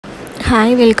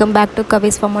Hi, welcome back to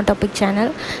Kavi'S topic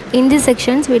channel. In these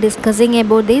sections, we are discussing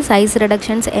about the size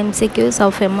reductions MCQs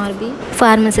of MRB,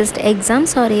 pharmacist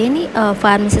exams or any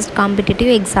pharmacist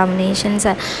competitive examinations.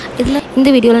 இந்த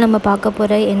வீடியோவில் நம்ம பார்க்க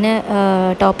போகிற என்ன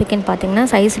டாபிக்னு பார்த்தீங்கன்னா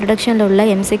size ரிடக்ஷனில் உள்ள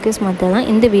MCQs மட்டும் தான்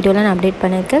இந்த வீடியோவில் நான் அப்டேட்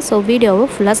பண்ணியிருக்கேன். ஸோ வீடியோவை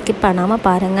ஃபுல்லாக ஸ்கிப் பண்ணாமல்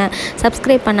பாருங்கள்.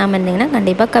 சப்ஸ்கிரைப் பண்ணாமல் இருந்தீங்கன்னா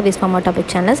கண்டிப்பாக Kavi'S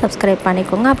டாபிக் சேனலை சப்ஸ்கிரைப்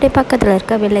பண்ணிக்கோங்க. அப்படியே பக்கத்தில்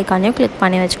இருக்க பெல் ஐக்கானையும் கிளிக்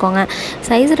பண்ணி வச்சுக்கோங்க.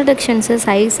 சைஸ் ரிடக்ஷன்ஸு,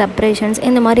 சைஸ் செப்பரேஷன்ஸ்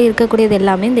இந்த மாதிரி இருக்கக்கூடியது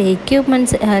எல்லாமே இந்த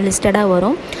எக்யூப்மெண்ட்ஸ் லிஸ்டடாக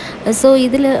வரும். ஸோ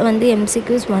இதில் வந்து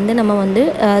MCQs வந்து நம்ம வந்து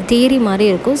தியரி மாதிரி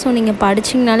இருக்கும். ஸோ நீங்கள்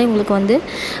படிச்சிங்கனாலே உங்களுக்கு வந்து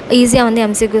ஈஸியாக வந்து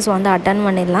MCQs வந்து அட்டன்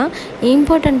பண்ணிடலாம்.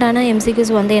 இம்பார்ட்டண்ட்டான MCQs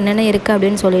வந்து என்னென்ன இருக்குது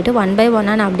அப்படின்னு சொல்லிட்டு ஒன் பை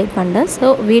ஒன்னாக நான் அப்டேட் பண்ணுறேன். ஸோ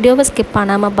வீடியோவை ஸ்கிப்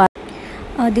பண்ணாமல்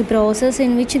the process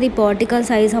in which the particle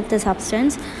size of the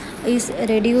substance is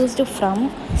reduced from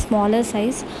smaller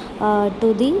size to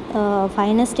the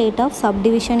final state of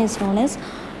subdivision is known as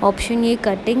option A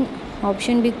cutting,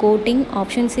 option B coating,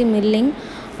 option C milling,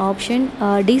 option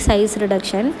D size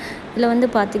reduction. இதில் வந்து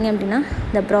பார்த்திங்க அப்படின்னா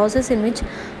the process in which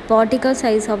particle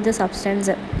size of the substance,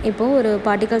 இப்போது ஒரு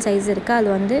particle size இருக்குது, அது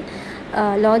வந்து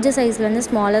larger சைஸ்லேருந்து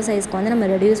smaller சைஸ்க்கு வந்து நம்ம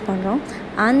ரெடியூஸ் பண்ணுறோம்.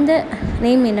 அந்த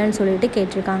நேம் என்னன்னு சொல்லிட்டு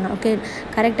கேட்டிருக்காங்க. ஓகே,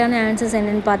 கரெக்டான ஆன்சர்ஸ்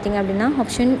என்னென்னு பார்த்தீங்க அப்படின்னா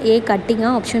option A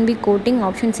கட்டிங்காக, option B coating,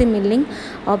 option C milling,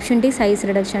 option D size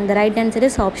reduction. The right answer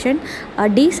is option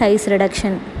D size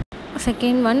reduction.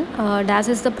 Second one, dash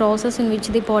is the process in which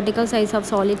the particle size of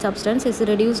solid substance is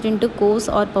reduced into coarse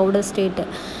or powder state.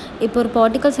 இப்போ ஒரு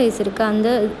particle size இருக்குது, அந்த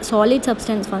solid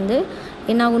substance வந்து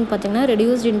என்ன ஆகுன்னு பார்த்தீங்கன்னா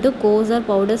reduced into course R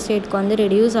powder ஸ்டேட்க்கு வந்து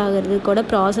reduce ஆகிறது கூட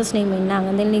ப்ராசஸ் நேம் என்னாங்க,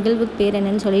 அந்த நிகழ்வுக்கு பேர்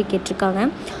என்னன்னு சொல்லி கேட்டிருக்காங்க.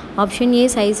 Option A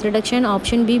size reduction,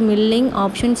 option B milling,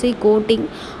 option C coating,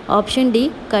 option D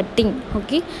cutting.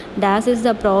 Okay, dash is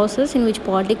the process in which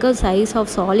particle size of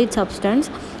solid substance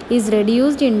is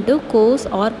reduced into coarse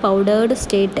or powdered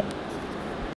state.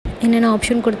 என்னென்ன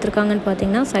option கொடுத்துருக்காங்கன்னு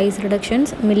பார்த்தீங்கன்னா size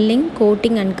reductions, milling,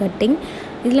 coating and cutting.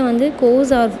 இதில் வந்து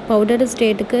course R powder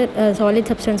ஸ்டேட்டுக்கு solid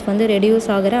substance வந்து reduce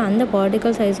ஆகிற அந்த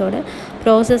particle சைஸோட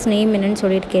process name என்னன்னு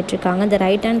சொல்லிட்டு கேட்டிருக்காங்க. த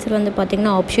ரைட் ஆன்சர் வந்து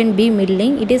பார்த்திங்கன்னா option B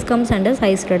milling. It is comes under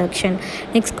size reduction.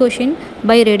 Next question,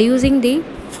 by reducing the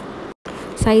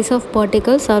size of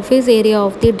particle, surface area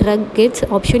of the drug gets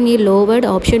option A lowered,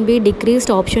 option B decreased,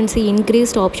 option C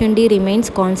increased, option D remains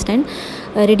constant.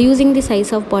 Reducing the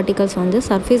size of particles வந்து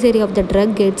surface area of the drug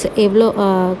gets எவ்வளோ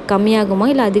கம்மியாகுமா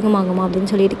இல்லை அதிகமாகுமா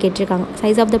அப்படின்னு சொல்லிட்டு கேட்டிருக்காங்க.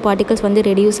 Size of the particles வந்து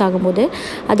reduce ஆகும்போது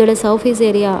அதோட surface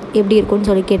area எப்படி இருக்கும்னு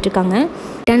சொல்லி கேட்டிருக்காங்க.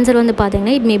 ஆன்சர் வந்து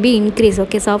பார்த்தீங்கன்னா it maybe increase.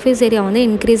 Okay, surface area வந்து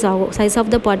இன்க்ரீஸ் ஆகும். சைஸ்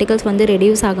ஆஃப் த பார்ட்டிகல்ஸ் வந்து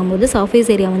ரெடியூஸ் ஆகும்போது சர்ஃபேஸ்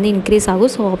ஏரியா வந்து இன்க்ரீஸ்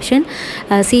ஆகும். ஸோ ஆப்ஷன்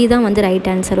சி தான் வந்து right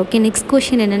answer. Okay, next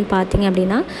question என்னென்னு பார்த்தீங்க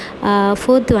அப்படின்னா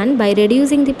fourth one, by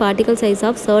reducing the particle size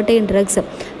of certain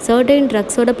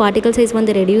ட்ரக்ஸோட particle size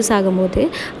வந்து ரெடியூஸ் ஆகும்போது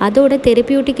அதோட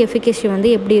தெரபியூட்டிக் எஃபிகசி வந்து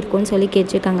எப்படி இருக்கும்னு சொல்லி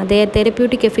கேட்டிருக்காங்க. தேர்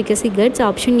therapeutic efficacy gets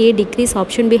option A degrees,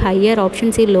 option B higher,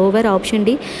 option C lower, option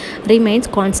D remains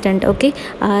constant. Okay,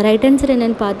 right answer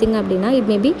என்னென்னு பார்த்தீங்க அப்படின்னா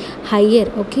it maybe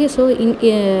higher. Okay, so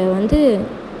வந்து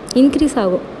இன்க்ரீஸ்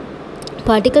ஆகும்.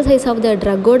 பார்ட்டிக்கல் சைஸ் ஆஃப் த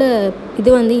ட்ரக்கோட இது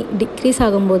வந்து டிக்ரீஸ்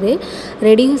ஆகும்போது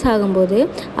ரெடியூஸ் ஆகும்போது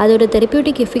அதோட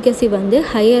தெரபியூட்டிக் எஃபிகசி வந்து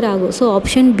ஹையர் ஆகும். ஸோ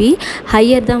ஆப்ஷன் பி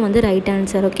ஹையர் தான் வந்து right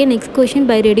answer. Okay, next question,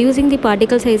 by reducing the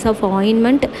particle size of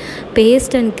ointment,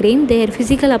 paste and cream there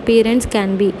physical appearance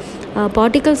can be.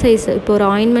 Particle size இப்போ ஒரு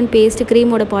ointment, paste,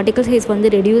 க்ரீமோட particle size வந்து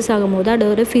reduce ஆகும்போது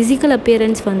அதோட physical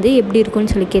appearance வந்து எப்படி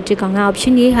இருக்குன்னு சொல்லி கேட்டிருக்காங்க.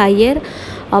 Option A higher,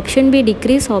 option B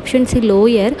degrees, option C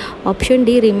lower, option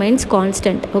D remains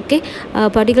constant. Okay,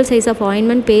 particle size of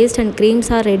ointment, paste and creams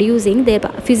are reducing, their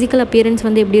physical appearance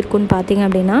வந்து எப்படி இருக்குன்னு பார்த்தீங்க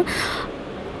அப்படின்னா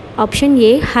ஆப்ஷன்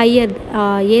ஏ ஹையர்,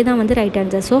 ஏ தான் வந்து ரைட்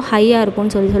ஆன்சர். ஸோ ஹையாக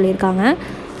இருக்கும்னு சொல்லியிருக்காங்க.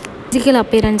 ஃபிசிக்கல்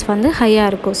அப்பியரன்ஸ் வந்து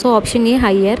ஹையாக இருக்கும். So option A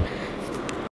higher.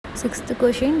 Sixth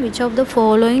question, which of the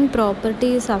following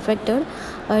property is affected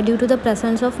due to the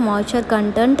presence of moisture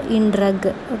content in drug.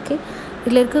 Okay,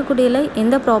 இதில் இருக்கக்கூடியல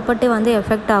எந்த ப்ராப்பர்ட்டி வந்து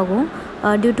எஃபெக்ட் ஆகும்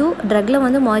டியூ டு ட்ரக்கில்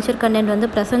வந்து மாய்ச்சர் கண்டென்ட் வந்து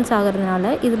presence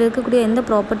ஆகிறதுனால இதில் இருக்கக்கூடிய எந்த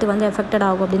ப்ராப்பர்ட்டி வந்து எஃபெக்டட்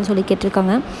ஆகும் அப்படின்னு சொல்லி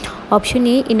கேட்டிருக்காங்க. Option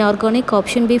A inorganic,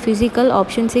 option B physical,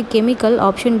 option C chemical,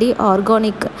 option D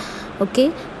organic. Okay,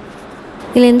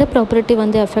 இதில் எந்த ப்ராப்பர்ட்டி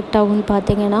வந்து எஃபெக்ட் ஆகும்னு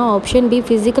பார்த்தீங்கன்னா ஆப்ஷன் பி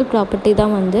ஃபிசிக்கல் ப்ராப்பர்ட்டி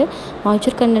தான் வந்து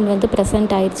மாய்ச்சர் கண்டென்ட் வந்து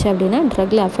ப்ரெசென்ட் ஆயிடுச்சு அப்படின்னா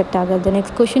ட்ரக்கில் எஃபெக்ட் ஆகுது.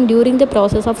 Next question, during the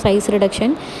process of size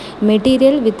reduction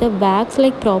material with a wax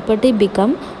like property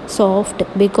become soft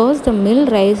because the mill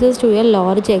rises to a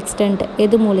large extend.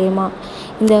 எது மூலயமா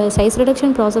இந்த size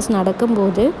reduction process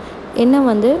நடக்கும்போது என்ன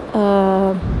வந்து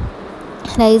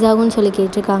ரைஸ் ஆகும்னு சொல்லி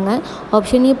கேட்டிருக்காங்க.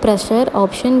 Option A pressure,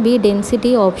 option B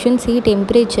density, option C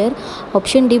temperature,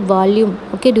 option D volume.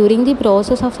 Okay, during the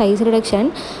process of size reduction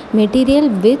material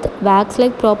with wax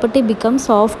like property become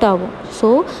soft ஆகும். So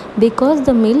because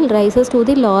the mill rises to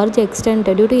the large extend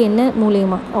due to என்ன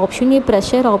மூலியமா? Option A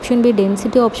pressure, option B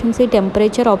density, option C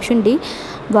temperature, option D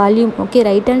volume. Okay,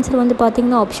 right answer வந்து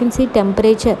பார்த்திங்கன்னா option C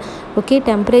temperature. Okay,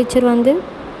 temperature வந்து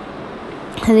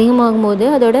அதிகமாகும் போது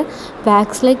அதோட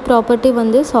wax like property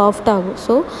வந்து soft ஆகும்.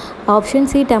 ஸோ ஆப்ஷன்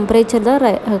சி டெம்பரேச்சர் தான்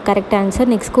correct answer.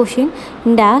 Next question,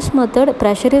 in dash method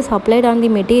pressure is applied on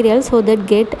the material so that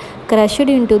get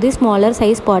crushed in to the smaller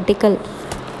size particle.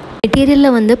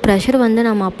 மெட்டீரியலில் வந்து pressure வந்து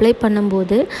நம்ம apply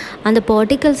பண்ணும்போது அந்த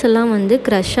particles எல்லாம் வந்து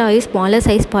க்ரஷ் ஆகி ஸ்மாலர்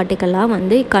சைஸ் பார்ட்டிக்கலாக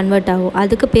வந்து கன்வெர்ட் ஆகும்.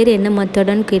 அதுக்கு பேர் என்ன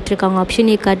மெத்தடுன்னு கேட்டிருக்காங்க. Option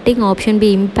A cutting, option B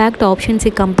impact, option C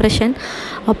compression,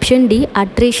 option D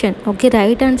attrition. Okay,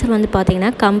 right answer வந்து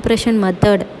பார்த்தீங்கன்னா compression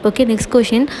method. Okay, next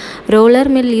question, roller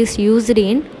mill is used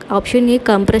in option A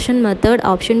compression method,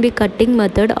 option B cutting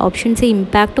method, option C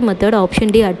impact method,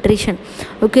 option D attrition.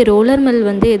 Okay, roller mill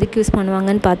வந்து எதுக்கு use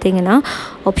பண்ணுவாங்கன்னு பார்த்தீங்கன்னா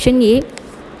option A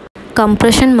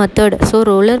compression method. So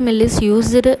roller mill is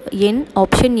used in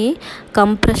option A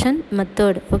compression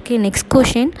method. Okay, next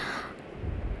question,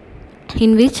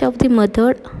 in which of the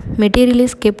method material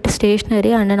is kept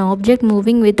stationary and an object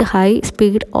moving with high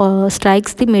speed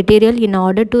strikes the material in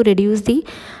order to reduce the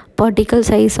particle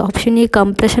size? Option A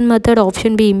compression method,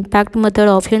 option B impact method,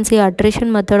 option C attrition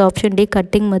method, option D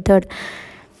cutting method.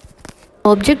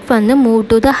 Object வந்து move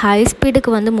to the high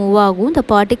ஸ்பீடுக்கு வந்து move ஆகும். இந்த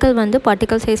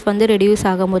particle size வந்து reduce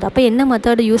ஆகும்போது அப்போ என்ன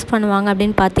method use பண்ணுவாங்க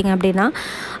அப்படின்னு பார்த்தீங்க அப்படின்னா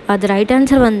அது ரைட்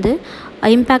ஆன்சர் வந்து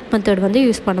இம்பேக்ட் மெத்தட் வந்து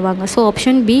யூஸ் பண்ணுவாங்க. So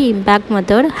option B impact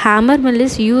method. Hammer mill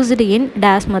is used in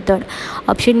dash method.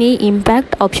 Option A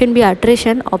impact, option B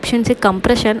attrition, option C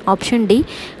compression, option D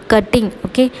cutting.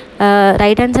 Okay,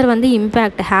 right answer வந்து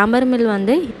impact. Hammer mill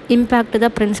வந்து impact the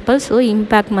principal. So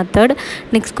impact method.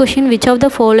 Next question, which of the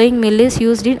following mill is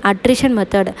used in attrition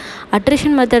method?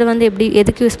 Attrition method வந்து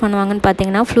எதுக்கு use பண்ணுவாங்கன்னு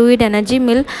பார்த்தீங்கன்னா fluid energy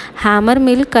mill, hammer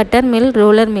mill, cutter mill,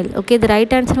 roller mill. Okay, இது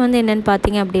right answer வந்து என்னென்னு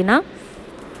பார்த்தீங்க அப்படின்னா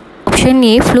option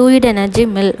A fluid energy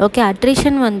mill. Okay,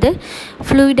 attrition வந்து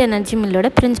fluid energy மில்லோட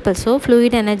principal. So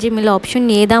fluid energy mill option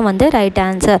A தான் வந்து right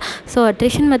answer. So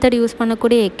attrition method use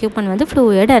பண்ணக்கூடிய equipment வந்து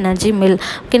fluid energy mill.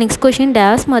 Okay, next question,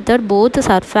 dash method both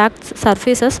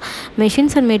surfaces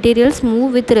machines and materials move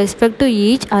with respect to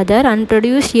each other and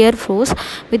produce shear force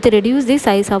with reduce the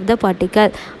size of the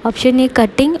particle. Option A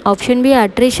cutting, option B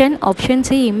attrition, option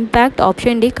C impact,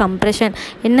 option D compression.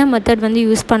 என்ன method வந்து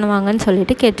use பண்ணுவாங்கன்னு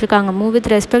சொல்லிட்டு கேட்டிருக்காங்க. Move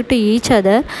with respect to each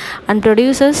other and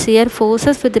produces shear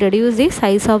forces with reduce the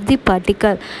size of the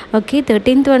particle. Okay,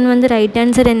 13th one வந்து right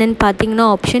answer என்னன்னு பார்த்தீங்கன்னா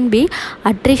option B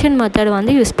attrition method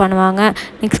வந்து use பண்ணுவாங்க.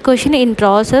 Next question, in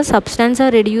process substance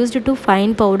R reduced to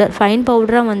fine powder. Fine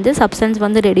பவுடராக வந்து substance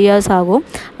வந்து reduce ஆகும்.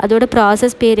 அதோட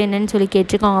ப்ராசஸ் பேர் என்னன்னு சொல்லி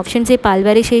கேட்டிருக்கோம். Option C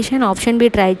பல்வரைசேஷன், option B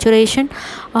ட்ரைச்சுரேஷன்,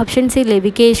 option C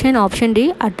லெவிகேஷன், option D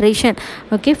attrition.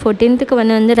 Okay, 14th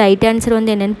வந்து ரைட் ஆன்சர்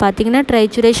வந்து என்னென்னு பார்த்தீங்கன்னா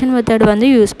ட்ரைச்சுரேஷன் மெத்தட் வந்து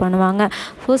யூஸ் பண்ணுவாங்க.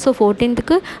 ஸோ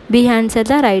 14th பி ஆன்சர்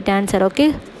தான் right answer. Okay,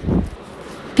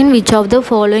 in which of the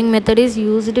following method is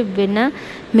used when a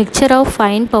mixture of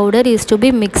fine powder is to be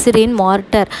mixed in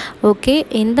mortar? Okay,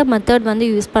 இந்த method வந்து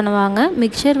use பண்ணுவாங்க.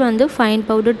 Mixer வந்து fine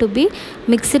powder to be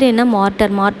mixed இன் அ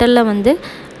மார்ட்டரில் வந்து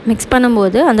mix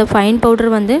பண்ணும்போது அந்த fine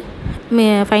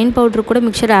powder கூட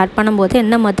mixer add பண்ணும்போது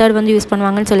என்ன மெத்தட் வந்து யூஸ்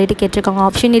பண்ணுவாங்கன்னு சொல்லிட்டு கேட்டிருக்காங்க.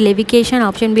 Option A லெவிகேஷன்,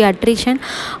 option B attrition,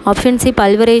 option C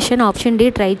பல்வரேஷன், option D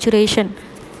ட்ரைச்சுரேஷன்.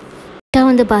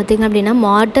 வந்து பார்த்திங்க அப்படின்னா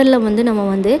மார்ட்டரில் வந்து நம்ம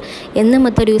வந்து எந்த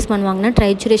மெத்தட் யூஸ் பண்ணுவாங்கன்னா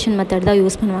ட்ரைச்சுரேஷன் மெத்தட் தான்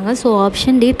யூஸ் பண்ணுவாங்க. So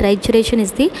option D ட்ரைச்சுரேஷன்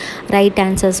is the right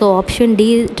answer. So option D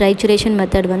ட்ரைச்சுரேஷன்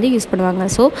method வந்து யூஸ் பண்ணுவாங்க.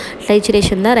 ஸோ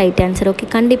ட்ரைச்சுரேஷன் தான் ரைட் ஆன்சர்.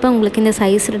 ஓகே, கண்டிப்பாக உங்களுக்கு இந்த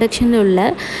சைஸ் ரிடக்ஷனில்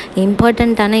உள்ள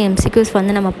இம்பார்ட்டண்ட்டான எம்சிக்யூஸ்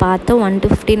வந்து நம்ம பார்த்தோம். 1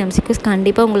 to 15 எம்சிக்யூஸ்.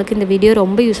 கண்டிப்பாக உங்களுக்கு இந்த வீடியோ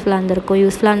ரொம்ப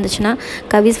யூஸ்ஃபுல்லாக இருந்துச்சுன்னா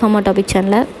கவிஸ் ஃபார்மா டாபிக்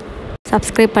சேனலை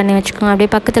சப்ஸ்கிரைப் பண்ணி வச்சுக்கோங்க.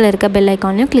 அப்படியே பக்கத்தில் இருக்க பெல்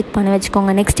ஐக்கானையும் கிளிக் பண்ணி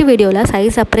வச்சுக்கோங்க. நெக்ஸ்ட் வீடியோவில்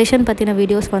சைஸ் செப்பரேஷன் பற்றின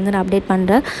வீடியோஸ் வந்து நான் அப்டேட்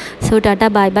பண்ணுறேன். So tata,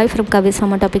 bye bye from Swiss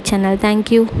pharma topic channel.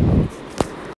 Thank you.